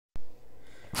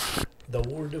The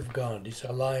Word of God is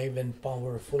alive and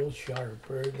powerful,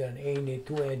 sharper than any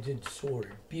two-edged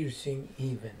sword, piercing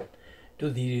even to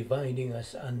the dividing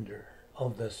asunder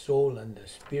of the soul and the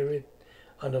spirit,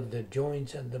 and of the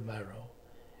joints and the marrow,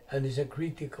 and is a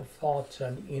critic of thoughts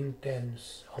and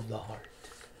intents of the heart.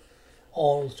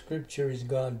 All Scripture is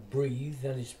God-breathed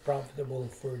and is profitable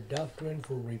for doctrine,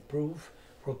 for reproof,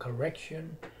 for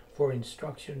correction, for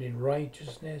instruction in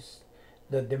righteousness,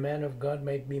 that the man of God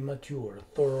might be mature,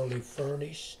 thoroughly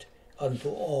furnished unto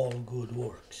all good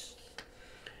works.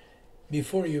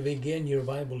 Before you begin your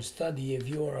Bible study, if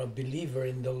you are a believer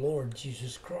in the Lord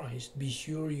Jesus Christ, be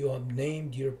sure you have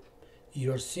named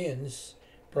your sins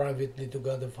privately to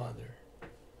God the Father.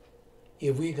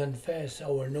 If we confess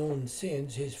our known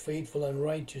sins, He is faithful and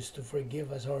righteous to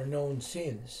forgive us our known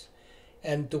sins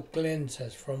and to cleanse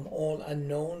us from all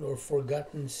unknown or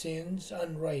forgotten sins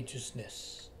and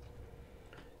unrighteousness.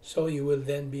 So you will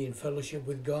then be in fellowship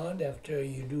with God. After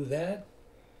you do that,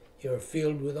 you're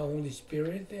filled with the Holy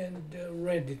Spirit and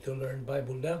ready to learn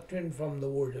Bible doctrine from the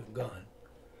Word of God.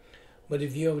 But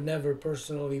if you have never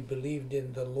personally believed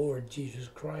in the Lord Jesus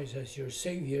Christ as your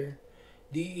Savior,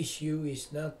 the issue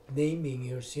is not naming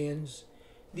your sins.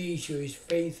 The issue is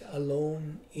faith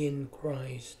alone in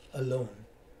Christ alone.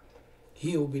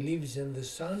 He who believes in the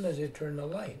Son has eternal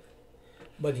life,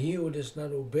 but he who does not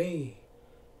obey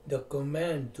the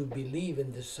command to believe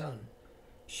in the Son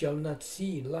shall not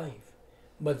see life,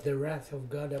 but the wrath of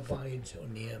God abides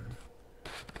on him.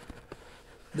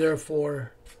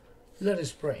 Therefore, let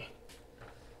us pray.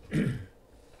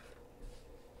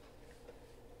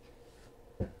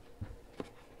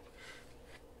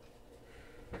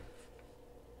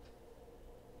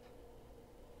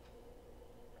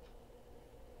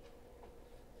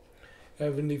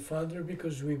 Heavenly Father,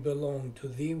 because we belong to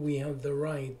Thee, we have the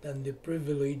right and the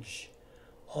privilege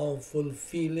of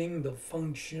fulfilling the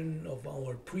function of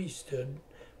our priesthood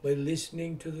by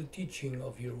listening to the teaching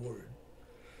of Your Word.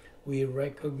 We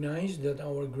recognize that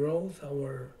our growth,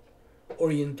 our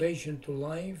orientation to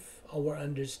life, our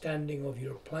understanding of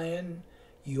Your plan,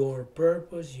 Your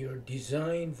purpose, Your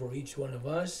design for each one of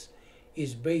us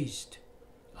is based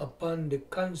upon the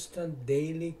constant,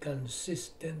 daily,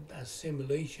 consistent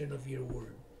assimilation of Your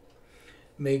Word.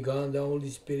 May God, the Holy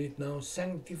Spirit, now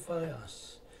sanctify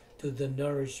us to the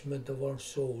nourishment of our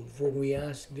soul, for we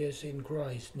ask this in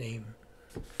Christ's name.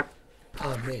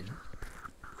 Amen.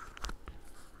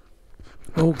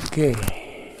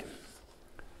 Okay.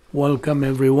 Welcome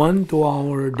everyone to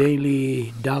our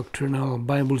daily doctrinal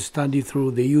Bible study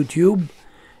through the YouTube.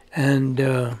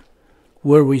 And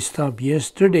where we stopped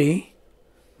yesterday,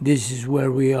 this is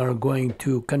where we are going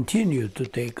to continue to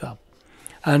take up.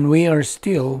 And we are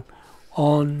still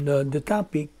on the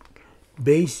topic,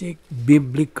 basic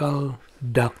biblical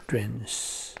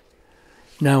doctrines.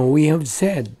 Now, we have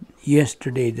said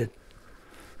yesterday that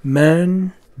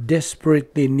man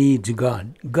desperately needs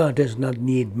God. God does not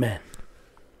need man.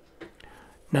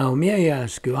 Now, may I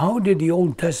ask you, how did the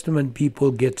Old Testament people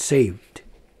get saved?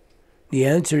 The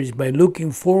answer is by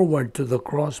looking forward to the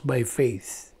cross by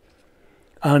faith.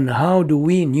 And how do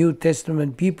we New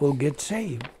Testament people get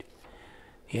saved?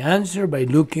 The answer, by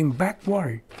looking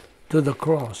backward to the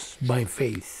cross by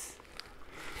faith.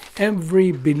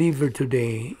 Every believer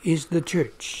today is the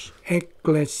church,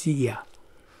 ecclesia.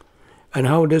 And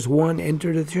how does one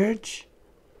enter the church?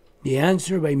 The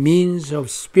answer, by means of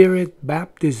Spirit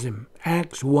baptism,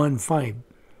 Acts 1:5.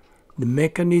 The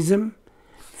mechanism,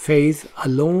 faith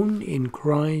alone in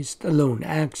Christ alone,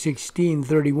 Acts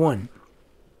 16:31.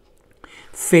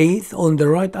 Faith on the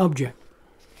right object.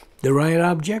 The right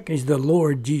object is the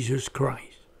Lord Jesus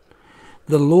Christ.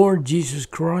 The Lord Jesus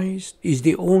Christ is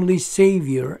the only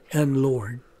Savior and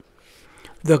Lord.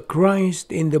 The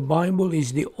Christ in the Bible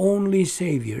is the only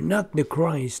Savior, not the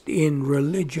Christ in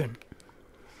religion.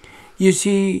 You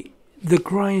see, the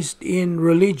Christ in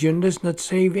religion does not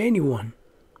save anyone,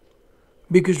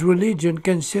 because religion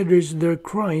considers their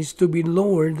Christ to be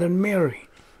lower than Mary.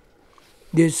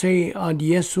 They say ad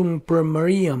Jesum per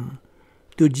Mariam,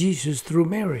 to Jesus through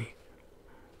Mary.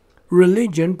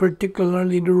 Religion,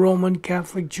 particularly the Roman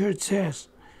Catholic Church, says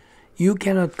you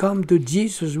cannot come to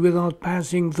Jesus without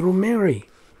passing through Mary.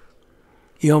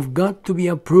 You have got to be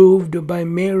approved by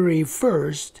Mary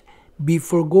first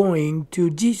before going to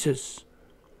Jesus.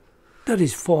 That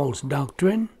is false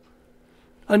doctrine.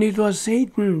 And it was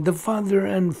Satan, the father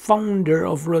and founder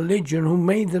of religion, who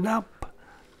made it up.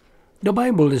 The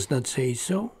Bible does not say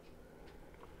so.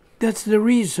 That's the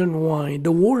reason why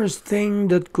the worst thing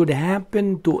that could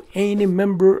happen to any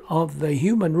member of the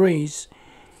human race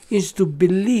is to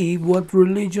believe what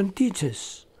religion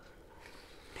teaches.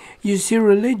 You see,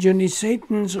 religion is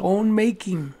Satan's own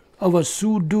making of a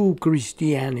pseudo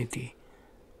Christianity.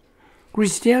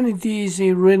 Christianity is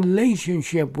a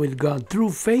relationship with God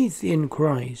through faith in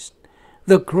Christ,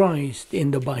 the Christ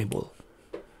in the Bible.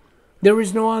 There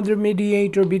is no other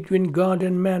mediator between God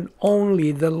and man,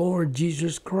 only the Lord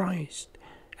Jesus Christ.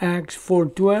 Acts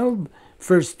 4:12,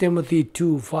 1 Timothy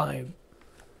 2:5.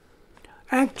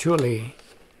 Actually,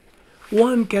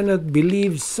 one cannot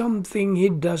believe something he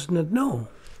does not know,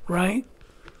 right?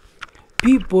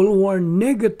 People who are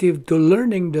negative to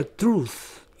learning the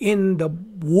truth in the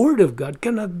Word of God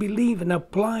cannot believe and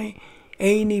apply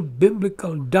any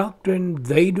biblical doctrine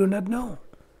they do not know.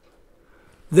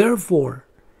 Therefore,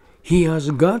 he has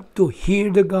got to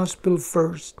hear the gospel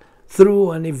first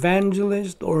through an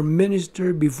evangelist or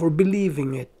minister before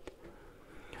believing it.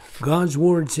 God's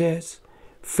word says,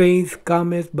 faith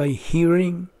cometh by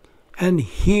hearing, and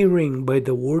hearing by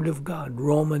the word of God.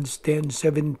 Romans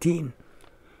 10:17.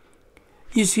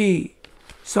 You see,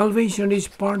 salvation is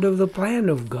part of the plan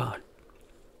of God.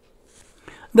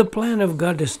 The plan of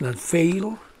God does not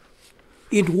fail.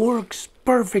 It works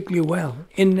perfectly well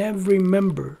in every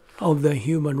member of the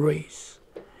human race.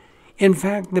 In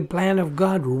fact, the plan of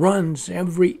God runs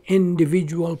every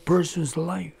individual person's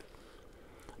life.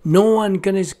 No one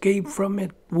can escape from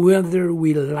it, whether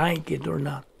we like it or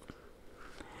not.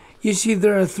 You see,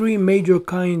 there are three major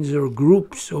kinds or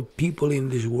groups of people in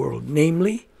this world,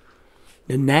 namely,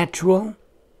 the natural,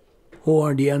 who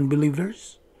are the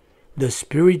unbelievers, the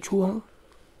spiritual,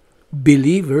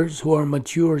 believers who are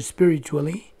mature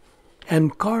spiritually,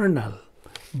 and carnal,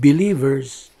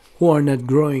 believers who are not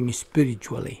growing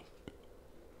spiritually.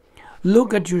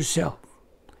 Look at yourself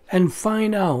and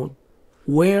find out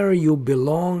where you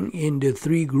belong in the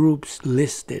three groups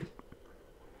listed.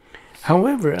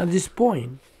 However, at this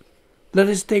point, let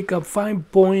us take up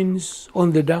 5 points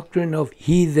on the doctrine of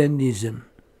heathenism.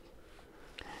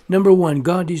 Number 1,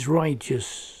 God is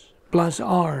righteous, plus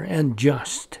R, and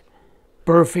just,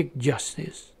 perfect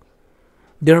justice.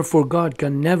 Therefore, God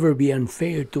can never be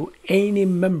unfair to any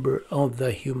member of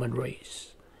the human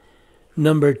race.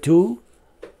 Number 2,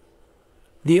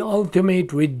 the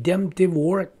ultimate redemptive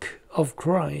work of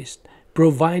Christ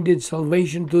provided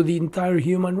salvation to the entire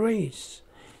human race.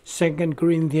 2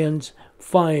 Corinthians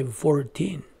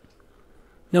 5:14.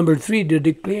 Number 3, the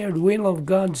declared will of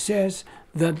God says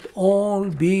that all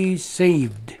be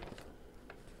saved.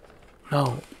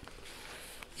 Now,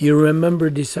 you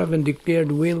remember the 7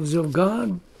 declared wills of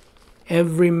God?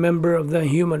 Every member of the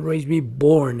human race be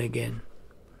born again.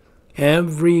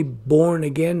 Every born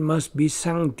again must be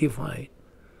sanctified.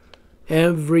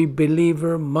 Every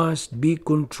believer must be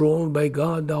controlled by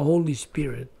God the Holy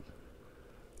Spirit.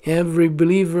 Every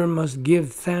believer must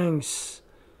give thanks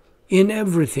in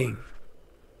everything.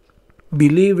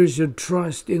 Believers should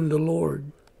trust in the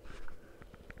Lord.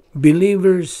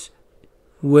 Believers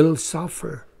will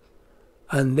suffer.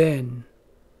 And then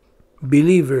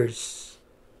believers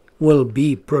will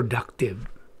be productive.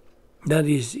 That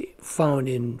is found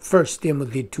in 1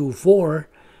 Timothy 2:4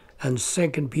 and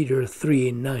 2 Peter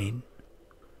 3:9.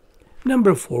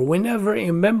 Number 4, whenever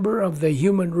a member of the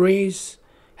human race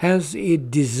has a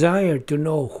desire to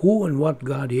know who and what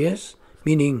God is,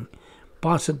 meaning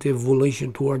positive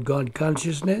volition toward God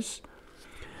consciousness,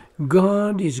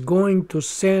 God is going to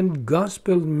send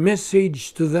gospel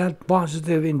message to that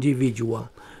positive individual.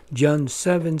 John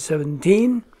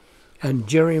 7:17 and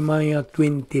Jeremiah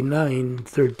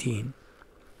 29:13.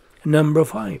 Number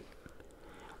 5,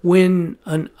 when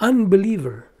an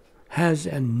unbeliever has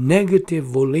a negative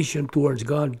volition towards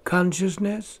God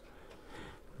consciousness,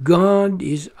 God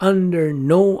is under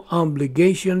no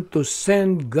obligation to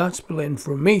send gospel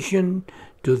information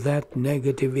to that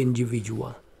negative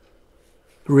individual.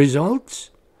 Results: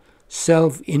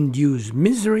 self-induced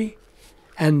misery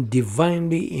and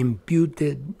divinely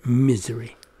imputed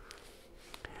misery.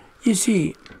 You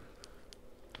see,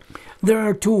 there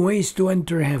are 2 ways to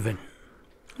enter heaven.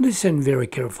 Listen very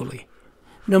carefully.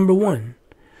 Number 1,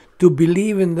 to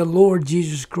believe in the Lord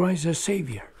Jesus Christ as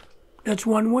Savior. That's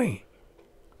one way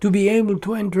to be able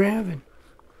to enter heaven.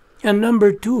 And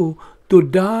number 2, to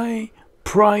die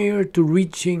prior to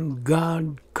reaching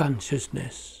God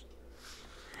consciousness.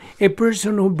 A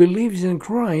person who believes in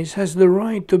Christ has the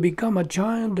right to become a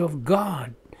child of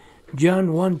God.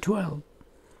 John 1:12.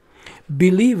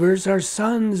 Believers are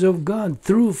sons of God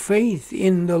through faith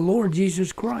in the Lord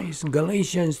Jesus Christ.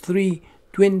 Galatians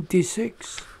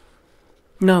 3:26.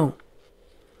 Now,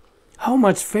 how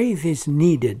much faith is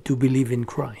needed to believe in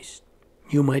Christ?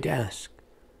 You might ask.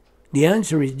 The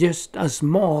answer is just as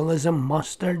small as a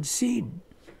mustard seed.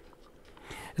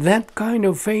 That kind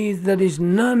of faith that is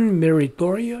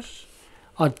non-meritorious,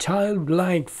 a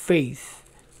childlike faith,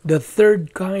 the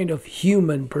third kind of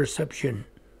human perception.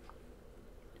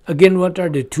 Again, what are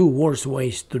the two worst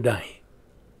ways to die?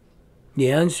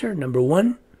 The answer, number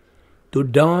one, to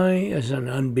die as an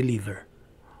unbeliever.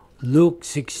 Luke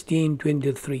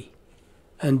 16:23.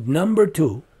 And number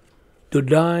two, to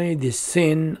die the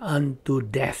sin unto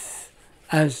death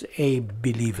as a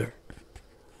believer.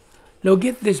 Now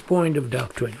get this point of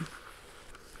doctrine.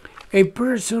 A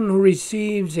person who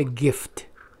receives a gift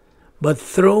but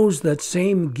throws that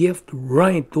same gift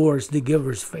right towards the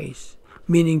giver's face,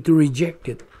 meaning to reject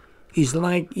it, is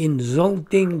like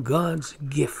insulting God's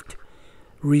gift,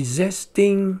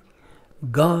 resisting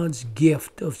God's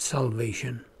gift of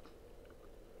salvation,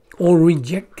 or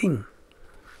rejecting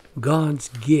God's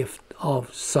gift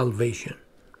of salvation.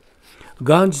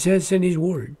 God says in His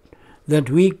Word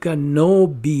that we can know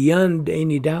beyond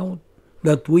any doubt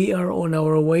that we are on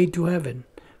our way to heaven.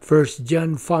 1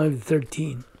 John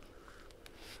 5:13.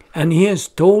 And He has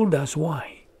told us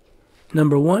why.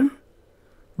 Number one,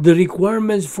 the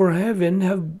requirements for heaven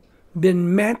have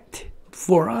been met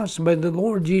for us by the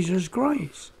Lord Jesus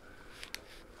Christ.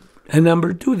 And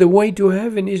number two, the way to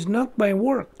heaven is not by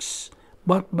works,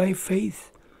 but by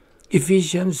faith.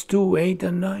 Ephesians 2:8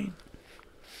 and 9.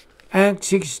 Acts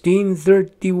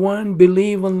 16:31,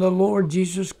 believe on the Lord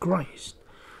Jesus Christ,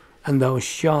 and thou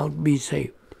shalt be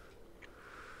saved.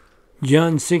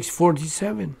 John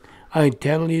 6:47, I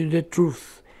tell you the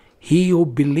truth, he who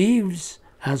believes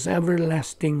has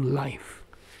everlasting life.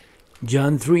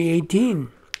 John 3:18,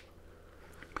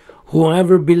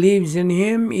 whoever believes in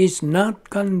him is not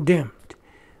condemned,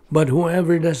 but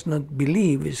whoever does not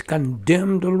believe is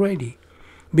condemned already,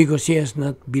 because he has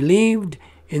not believed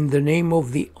in the name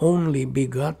of the only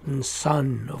begotten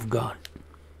Son of God.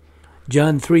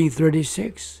 John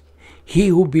 3:36, he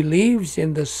who believes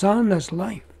in the Son has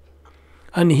life,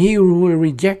 and he who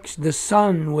rejects the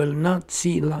Son will not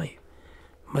see life,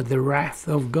 but the wrath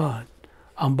of God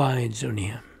abides on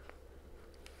him.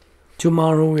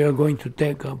 Tomorrow we are going to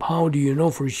take up, how do you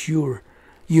know for sure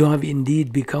you have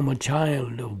indeed become a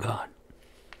child of God?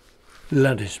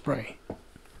 Let us pray.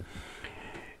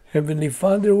 Heavenly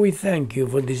Father, we thank you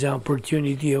for this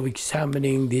opportunity of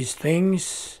examining these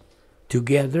things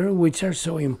together, which are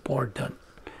so important,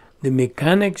 the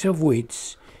mechanics of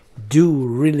which do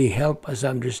really help us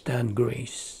understand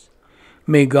grace.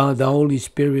 May God, the Holy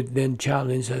Spirit, then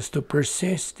challenge us to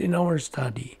persist in our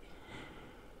study.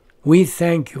 We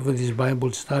thank you for this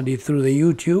Bible study through the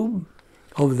YouTube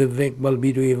of the Vic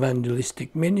Balbido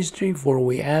Evangelistic Ministry, for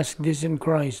we ask this in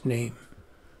Christ's name.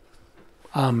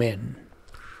 Amen.